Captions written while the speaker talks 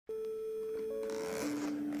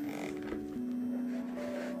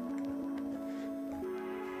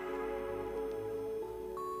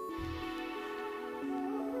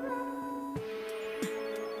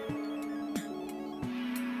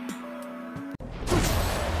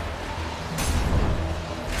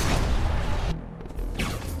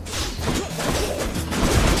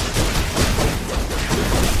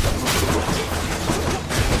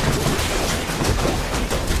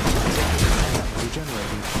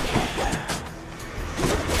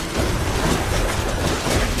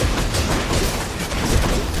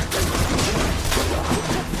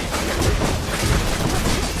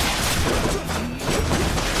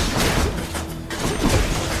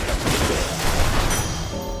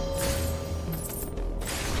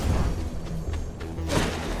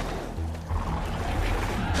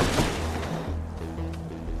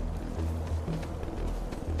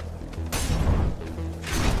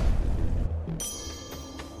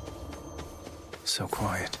So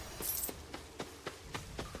quiet.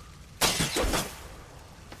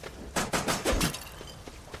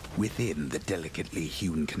 Within the delicately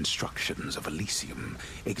hewn constructions of Elysium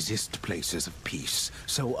exist places of peace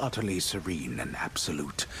so utterly serene and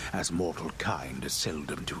absolute as mortal kind is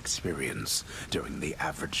seldom to experience during the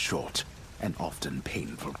average short and often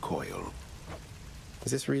painful coil.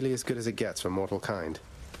 Is this really as good as it gets for mortal kind?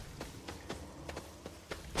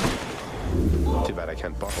 Too bad I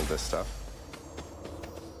can't bottle this stuff.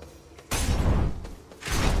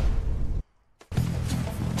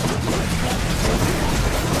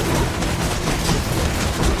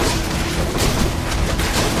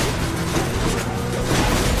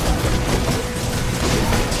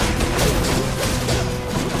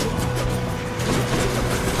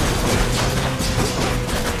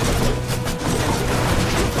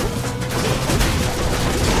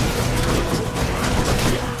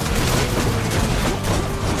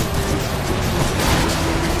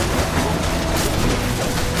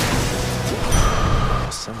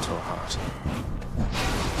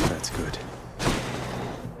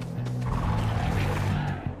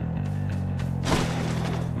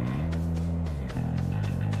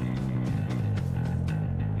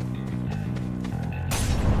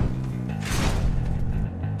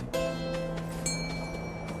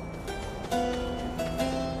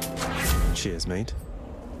 Cheers, mate.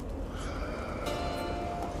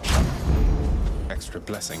 Extra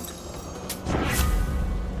blessing.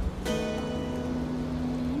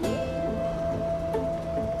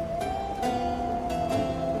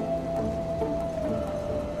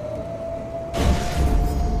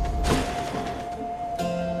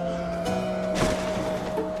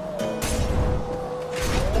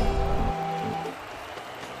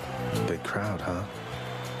 Big crowd, huh?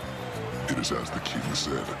 It is as the king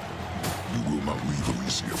said. We will not leave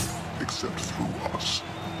Elysium except through us.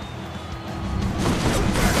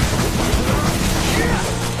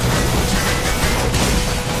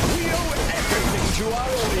 We owe everything to our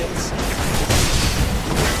audience.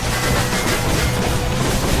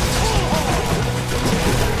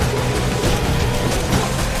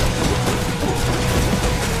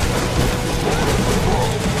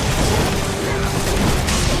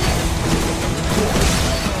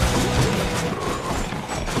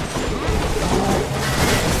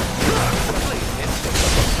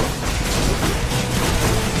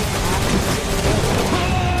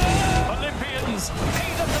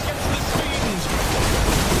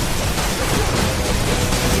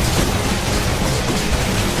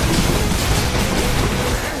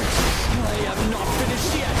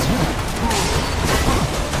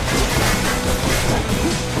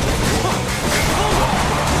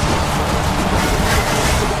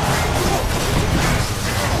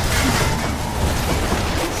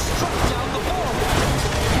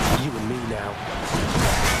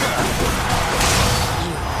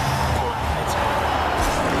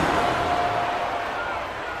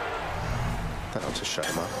 That ought to shut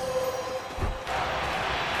him up.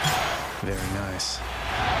 Very nice.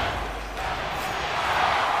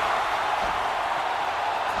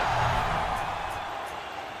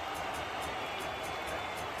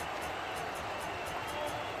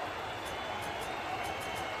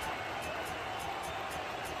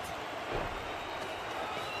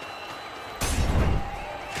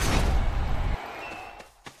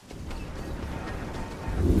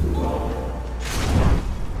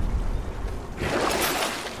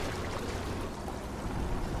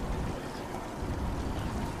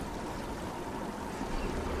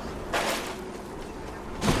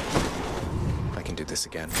 Do this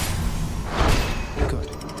again. Good.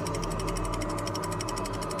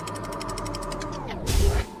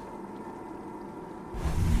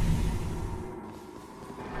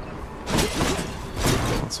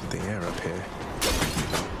 What's with the air up here?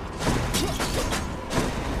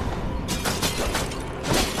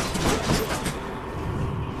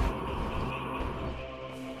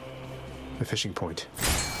 A fishing point.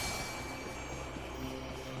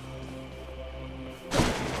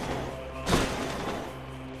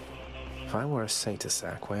 If I were a satyr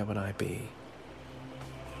sack, where would I be?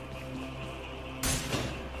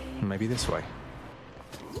 Maybe this way.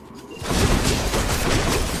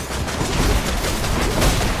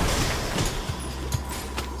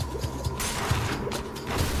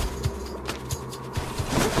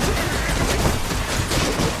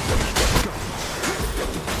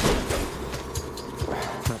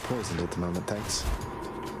 Not poisoned at the moment, thanks.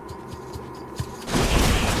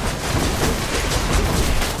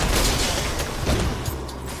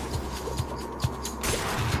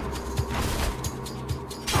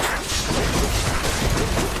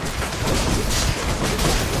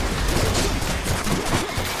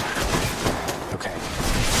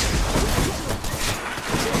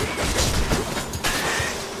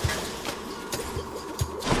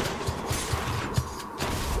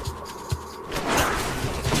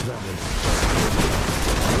 on them.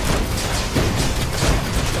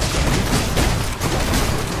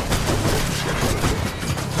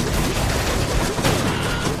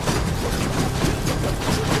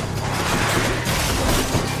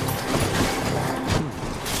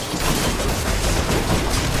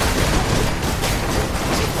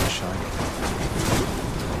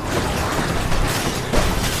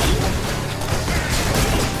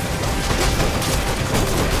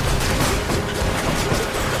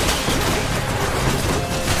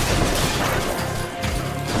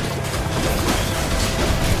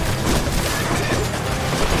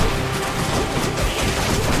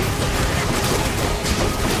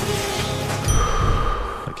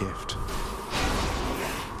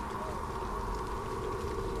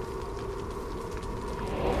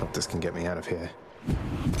 This can get me out of here.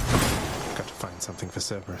 Got to find something for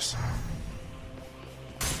Cerberus.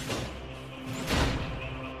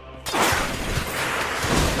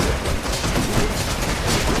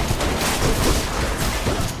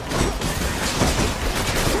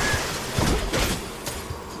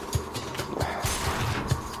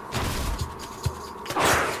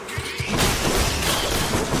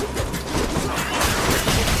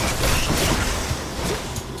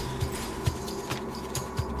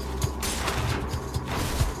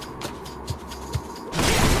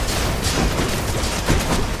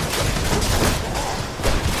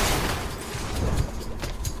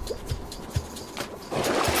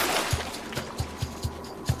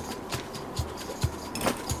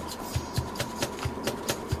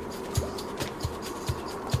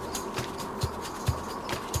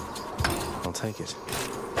 I'll take it.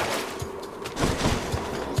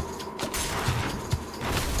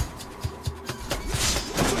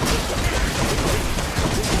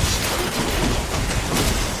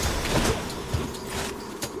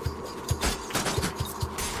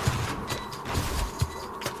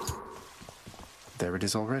 There it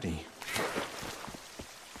is already.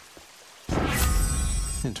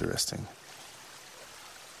 Interesting.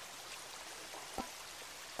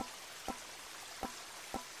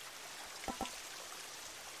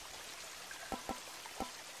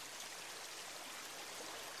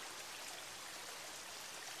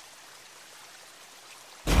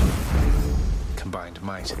 Combined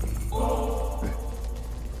might.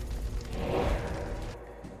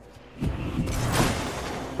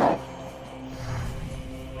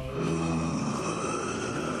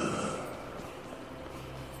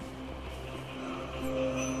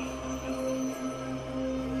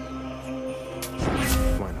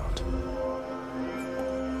 Why not?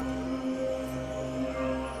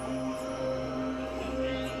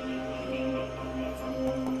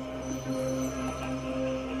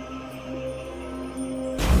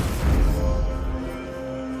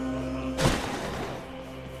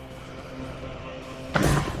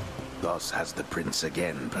 Thus has the prince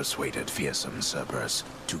again persuaded fearsome Cerberus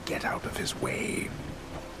to get out of his way.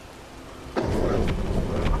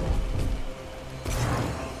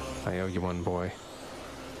 I owe you one, boy.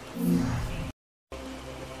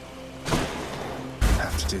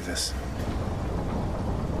 Have to do this.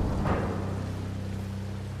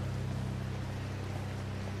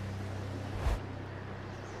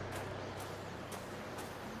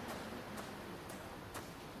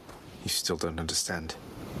 You still don't understand.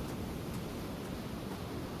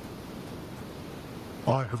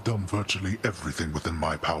 I have done virtually everything within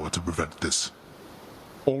my power to prevent this.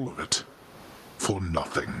 All of it. For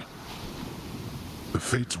nothing. The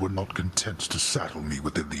Fates were not content to saddle me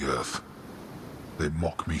within the earth. They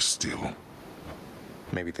mock me still.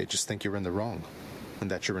 Maybe they just think you're in the wrong, and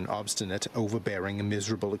that you're an obstinate, overbearing, and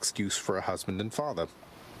miserable excuse for a husband and father.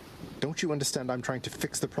 Don't you understand I'm trying to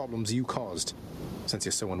fix the problems you caused, since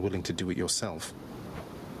you're so unwilling to do it yourself?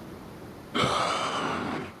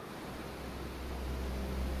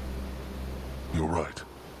 You're right.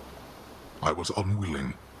 I was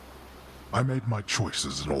unwilling. I made my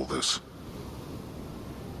choices in all this.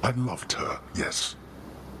 I loved her, yes.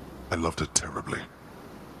 I loved her terribly.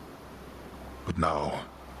 But now,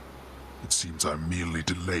 it seems I'm merely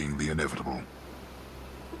delaying the inevitable.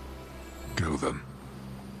 Go then.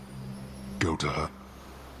 Go to her.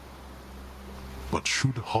 But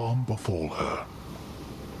should harm befall her,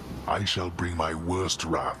 I shall bring my worst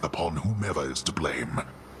wrath upon whomever is to blame,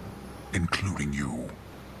 including you.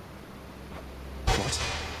 What?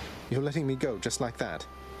 You're letting me go just like that?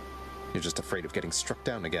 You're just afraid of getting struck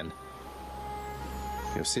down again.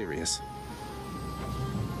 You're serious?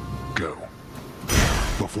 Go.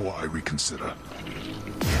 Before I reconsider.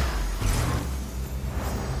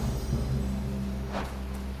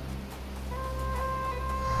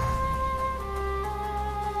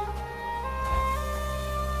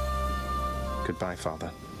 Goodbye,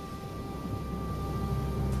 Father.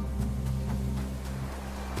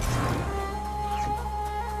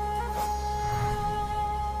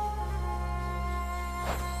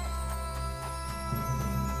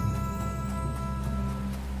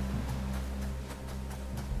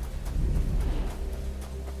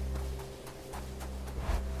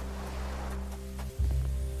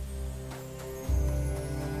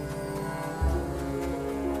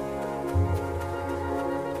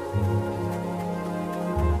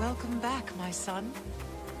 Son?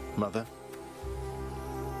 Mother?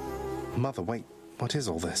 Mother, wait. What is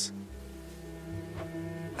all this?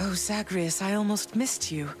 Oh, Zagreus, I almost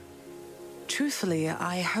missed you. Truthfully,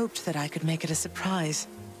 I hoped that I could make it a surprise.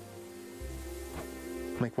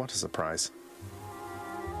 Make what a surprise?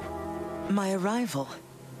 My arrival.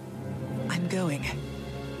 I'm going.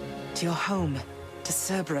 To your home. To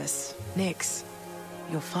Cerberus, Nyx,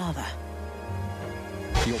 your father.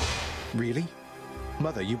 You're... really?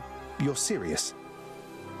 Mother, You're serious?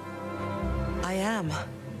 I am.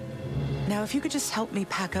 Now, if you could just help me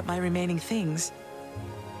pack up my remaining things.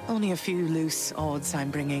 Only a few loose odds I'm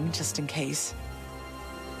bringing, just in case.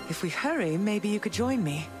 If we hurry, maybe you could join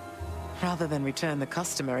me, rather than return the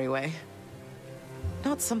customary way.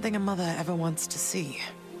 Not something a mother ever wants to see.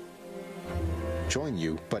 Join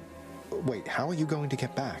you? But wait, how are you going to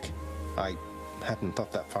get back? I hadn't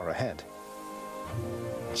thought that far ahead.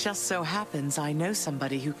 Just so happens I know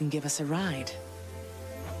somebody who can give us a ride.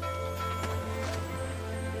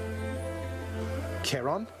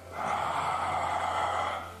 Charon?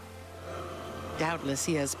 Doubtless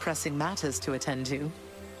he has pressing matters to attend to.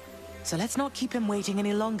 So let's not keep him waiting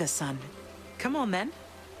any longer, son. Come on, then.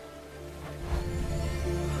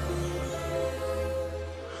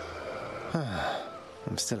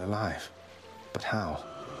 I'm still alive. But how?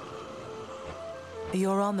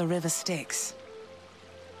 You're on the River Styx.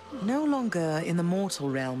 No longer in the mortal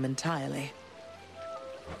realm entirely.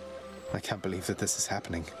 I can't believe that this is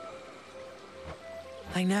happening.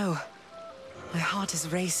 I know. My heart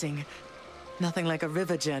is racing. Nothing like a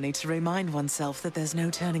river journey to remind oneself that there's no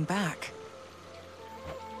turning back.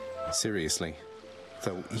 Seriously.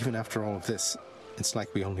 Though, even after all of this, it's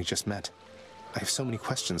like we only just met. I have so many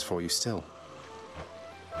questions for you still.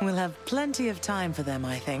 We'll have plenty of time for them,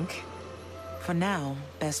 I think. For now,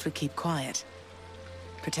 best we keep quiet.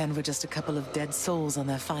 Pretend we're just a couple of dead souls on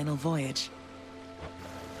their final voyage.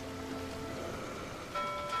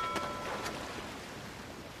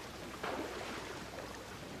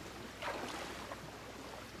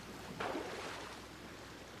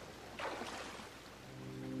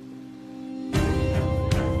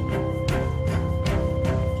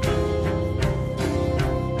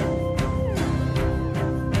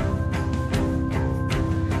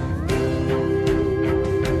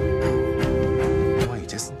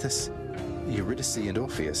 And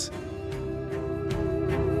Orpheus.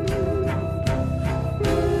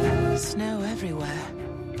 Snow everywhere.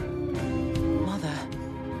 Mother.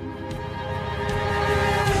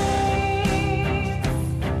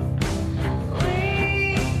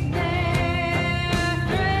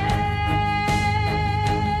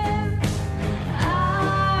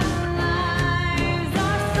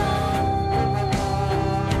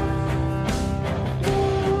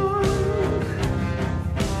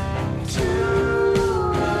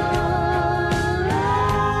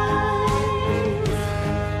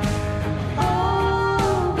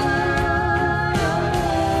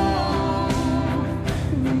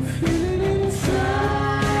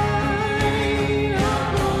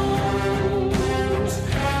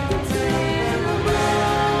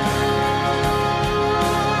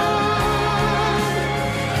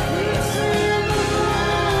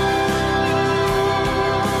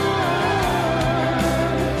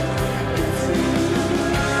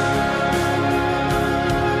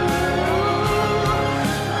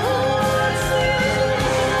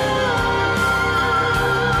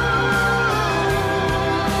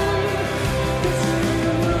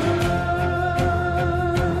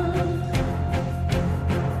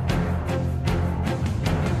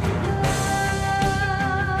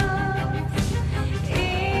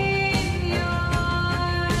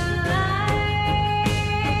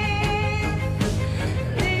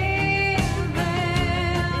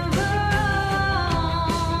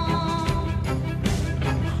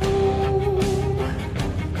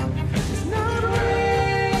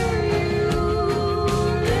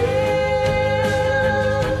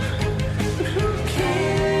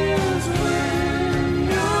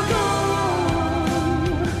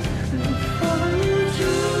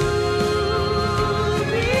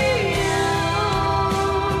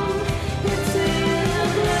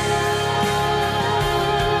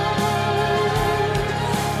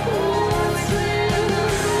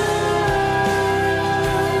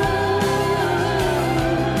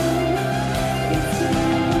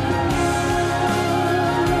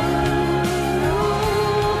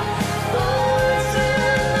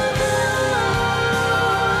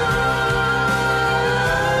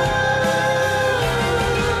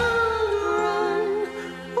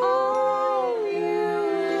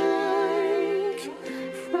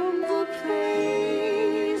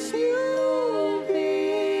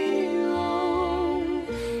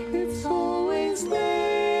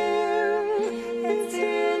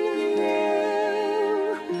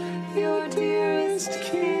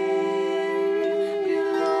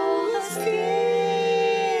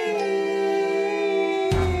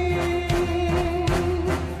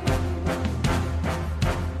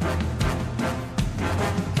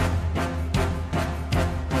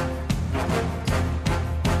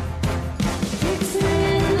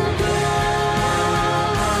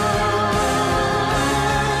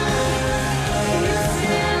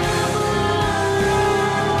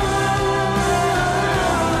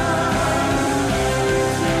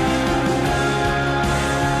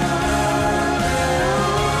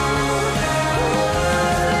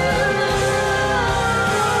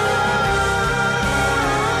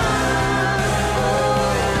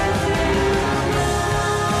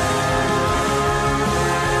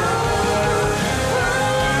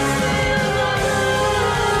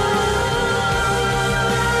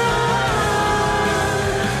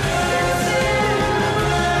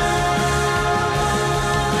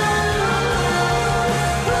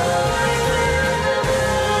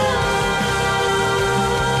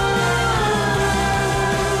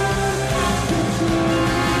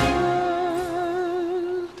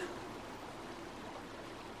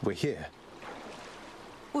 here?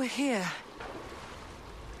 We're here.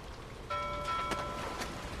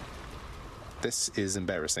 This is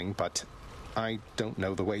embarrassing, but I don't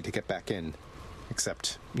know the way to get back in.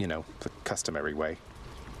 Except, you know, the customary way.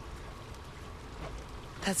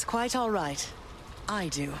 That's quite all right. I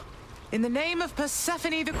do. In the name of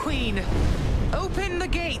Persephone the Queen, open the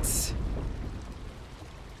gates!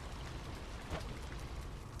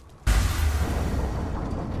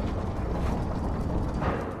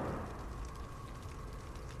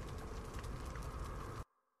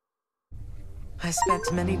 I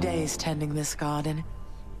spent many days tending this garden.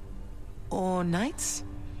 Or nights?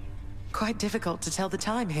 Quite difficult to tell the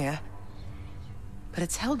time here. But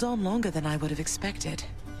it's held on longer than I would have expected.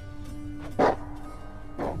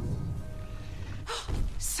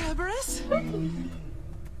 Cerberus?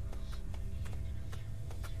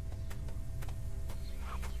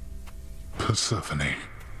 Persephone.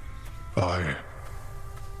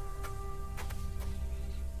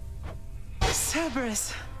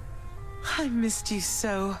 Cerberus. I missed you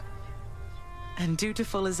so. And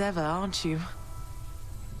dutiful as ever, aren't you?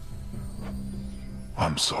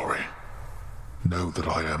 I'm sorry. Know that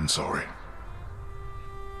I am sorry.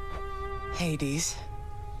 Hades.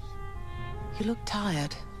 You look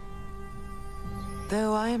tired.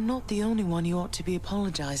 Though I am not the only one you ought to be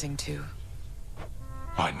apologizing to.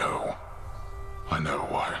 I know. I know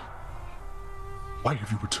why. Why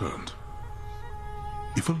have you returned?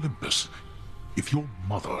 If Olympus, if your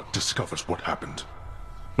mother discovers what happened,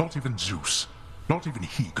 not even Zeus, not even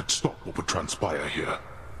he could stop what would transpire here.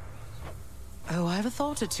 Oh, I have a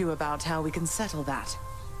thought or two about how we can settle that.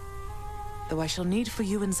 Though I shall need for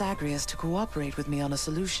you and Zagreus to cooperate with me on a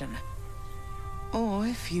solution. Or,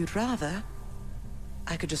 if you'd rather,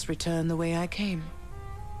 I could just return the way I came.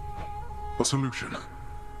 A solution?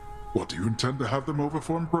 What, do you intend to have them over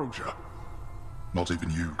for ambrosia? Not even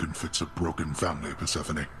you can fix a broken family,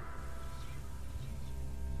 Persephone.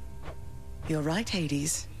 You're right,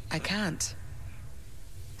 Hades. I can't.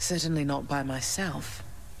 Certainly not by myself.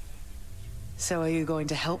 So are you going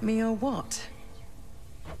to help me or what?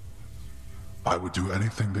 I would do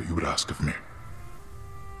anything that you would ask of me.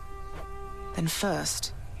 Then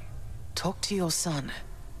first, talk to your son.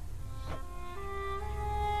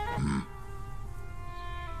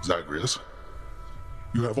 Zagreus,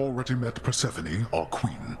 you have already met Persephone, our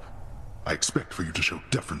queen. I expect for you to show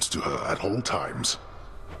deference to her at all times.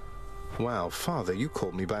 Wow, Father, you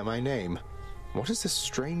called me by my name. What is this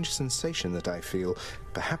strange sensation that I feel?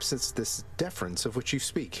 Perhaps it's this deference of which you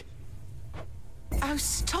speak. Oh,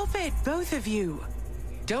 stop it, both of you!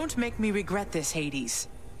 Don't make me regret this, Hades.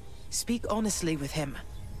 Speak honestly with him.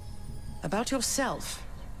 About yourself,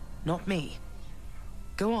 not me.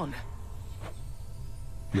 Go on.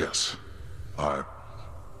 Yes,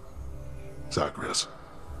 Zagreus.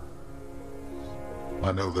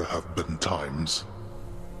 I know there have been times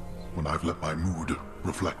when I've let my mood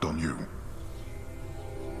reflect on you.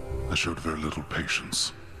 I showed very little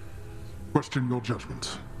patience. Questioned your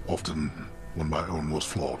judgment, often when my own was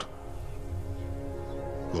flawed.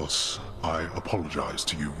 Thus, I apologize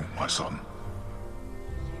to you, my son.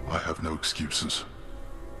 I have no excuses,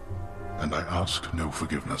 and I ask no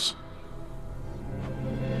forgiveness.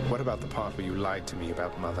 What about the part where you lied to me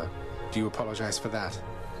about Mother? Do you apologize for that?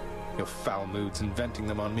 Your foul moods and venting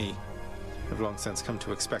them on me. I've long since come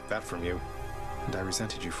to expect that from you, and I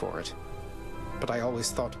resented you for it. But I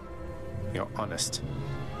always thought you're honest.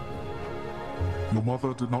 Your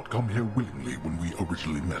mother did not come here willingly when we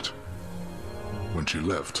originally met. When she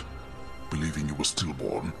left, believing you were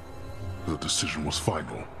stillborn, her decision was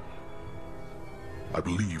final. I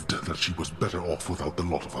believed that she was better off without the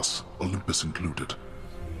lot of us, Olympus included.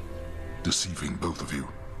 Deceiving both of you.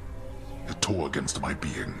 It tore against my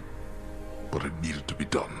being, but it needed to be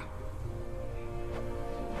done.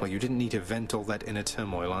 Well, you didn't need to vent all that inner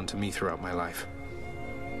turmoil onto me throughout my life.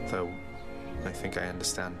 Though, I think I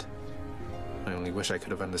understand. I only wish I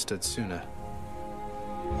could have understood sooner.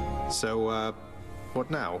 So, what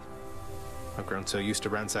now? I've grown so used to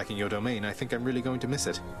ransacking your domain, I think I'm really going to miss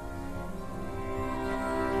it.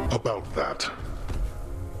 About that.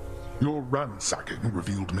 Your ransacking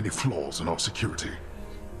revealed many flaws in our security.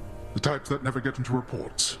 The types that never get into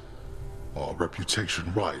reports. Our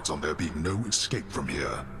reputation rides on there being no escape from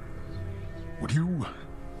here. Would you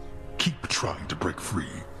keep trying to break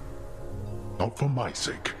free? Not for my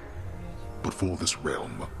sake, but for this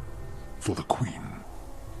realm. For the Queen.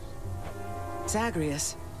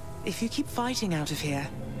 Zagreus, if you keep fighting out of here,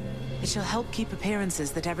 it shall help keep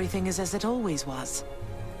appearances that everything is as it always was.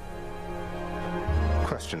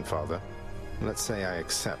 Question, Father. Let's say I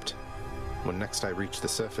accept. When next I reach the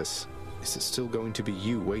surface, Is it still going to be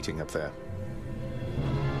you waiting up there?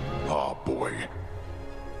 Ah, boy.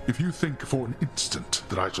 If you think for an instant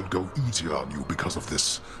that I shall go easier on you because of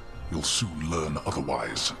this, you'll soon learn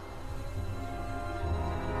otherwise.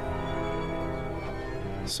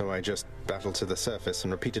 So I just battle to the surface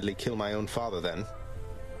and repeatedly kill my own father then?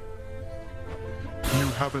 You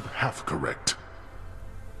have it half correct.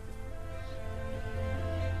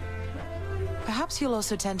 Perhaps you'll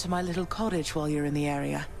also tend to my little cottage while you're in the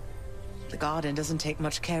area. The garden doesn't take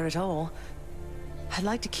much care at all. I'd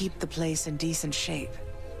like to keep the place in decent shape,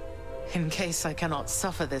 in case I cannot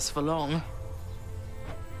suffer this for long.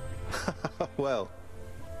 Well,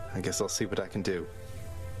 I guess I'll see what I can do.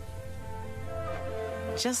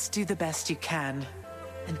 Just do the best you can.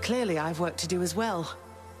 And clearly I've work to do as well.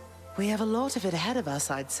 We have a lot of it ahead of us,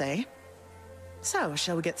 I'd say. So,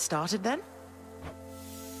 shall we get started then?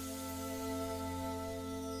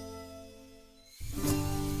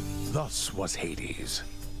 Thus was Hades,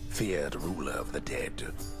 feared ruler of the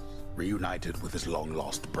dead, reunited with his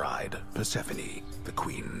long-lost bride, Persephone, the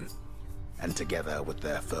queen. And together with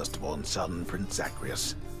their firstborn son, Prince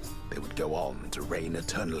Zagreus, they would go on to reign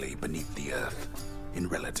eternally beneath the earth, in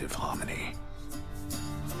relative harmony.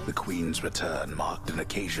 The queen's return marked an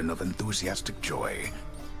occasion of enthusiastic joy,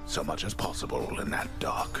 so much as possible in that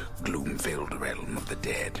dark, gloom-filled realm of the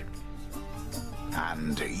dead.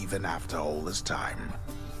 And even after all this time,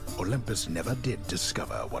 Olympus never did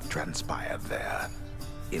discover what transpired there,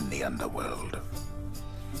 in the underworld.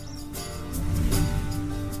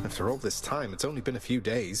 After all this time, it's only been a few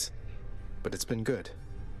days. But it's been good.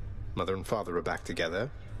 Mother and father are back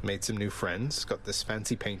together, made some new friends, got this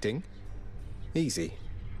fancy painting. Easy.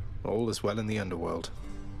 All is well in the underworld.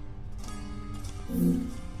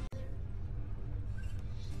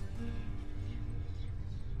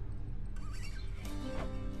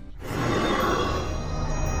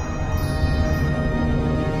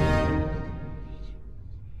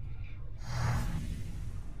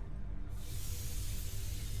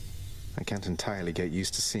 I can't entirely get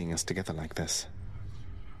used to seeing us together like this.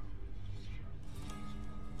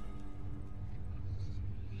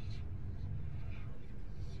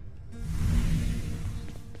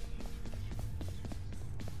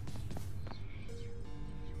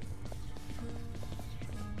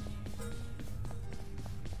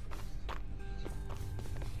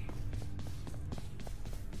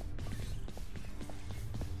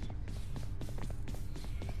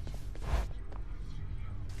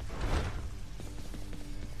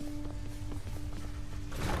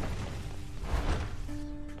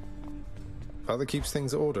 Father keeps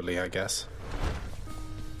things orderly, I guess.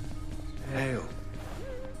 Hail.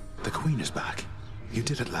 The Queen is back. You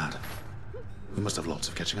did it, lad. We must have lots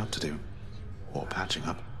of catching up to do. Or patching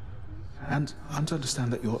up. And I'm to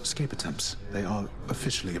understand that your escape attempts, they are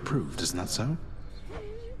officially approved, isn't that so?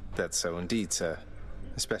 That's so indeed, sir.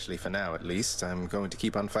 Especially for now, at least. I'm going to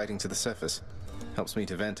keep on fighting to the surface. Helps me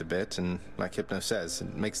to vent a bit, and like Hypno says,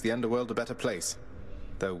 it makes the underworld a better place.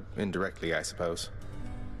 Though indirectly, I suppose.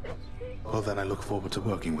 Well, then I look forward to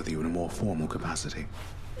working with you in a more formal capacity.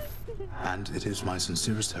 And it is my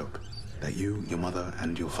sincerest hope that you, your mother,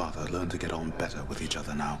 and your father learn to get on better with each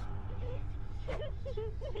other now.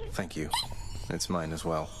 Thank you. It's mine as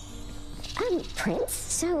well. Prince,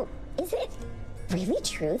 so is it really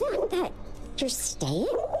true then that you're staying?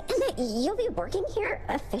 And that you'll be working here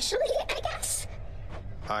officially, I guess?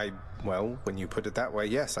 Well, when you put it that way,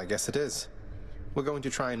 yes, I guess it is. We're going to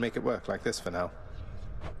try and make it work like this for now.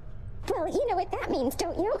 Well, you know what that means,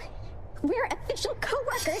 don't you? We're official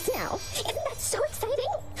co-workers now. Isn't that so exciting?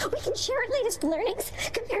 We can share our latest learnings,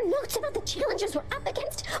 compare notes about the challenges we're up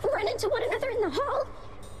against, run into one another in the hall.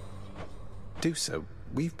 Do so.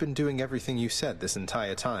 We've been doing everything you said this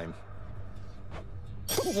entire time.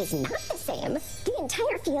 But it is not the same. The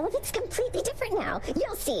entire feel of it's completely different now.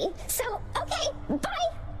 You'll see. So, okay, bye!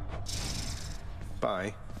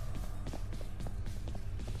 Bye.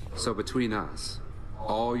 So between us,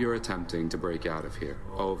 all you're attempting to break out of here,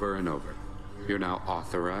 over and over, you're now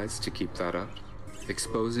authorized to keep that up?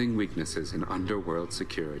 Exposing weaknesses in underworld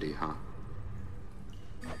security, huh?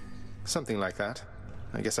 Something like that.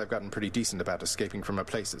 I guess I've gotten pretty decent about escaping from a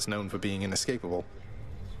place that's known for being inescapable.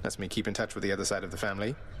 Lets me keep in touch with the other side of the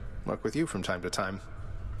family. Work with you from time to time.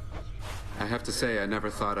 I have to say, I never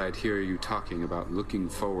thought I'd hear you talking about looking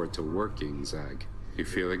forward to working, Zag. You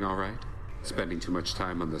feeling all right? Spending too much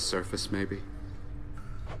time on the surface, maybe?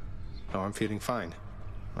 Oh, I'm feeling fine.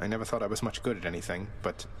 I never thought I was much good at anything,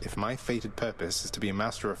 but if my fated purpose is to be a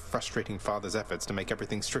master of frustrating father's efforts to make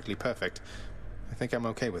everything strictly perfect, I think I'm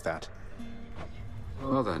okay with that.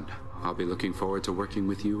 Well then, I'll be looking forward to working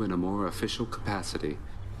with you in a more official capacity.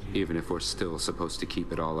 even if we're still supposed to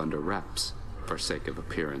keep it all under wraps for sake of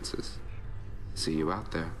appearances. See you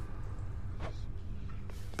out there.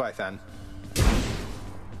 Bye, Than.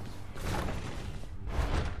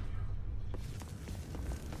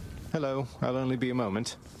 Hello, I'll only be a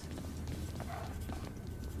moment.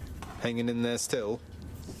 Hanging in there still?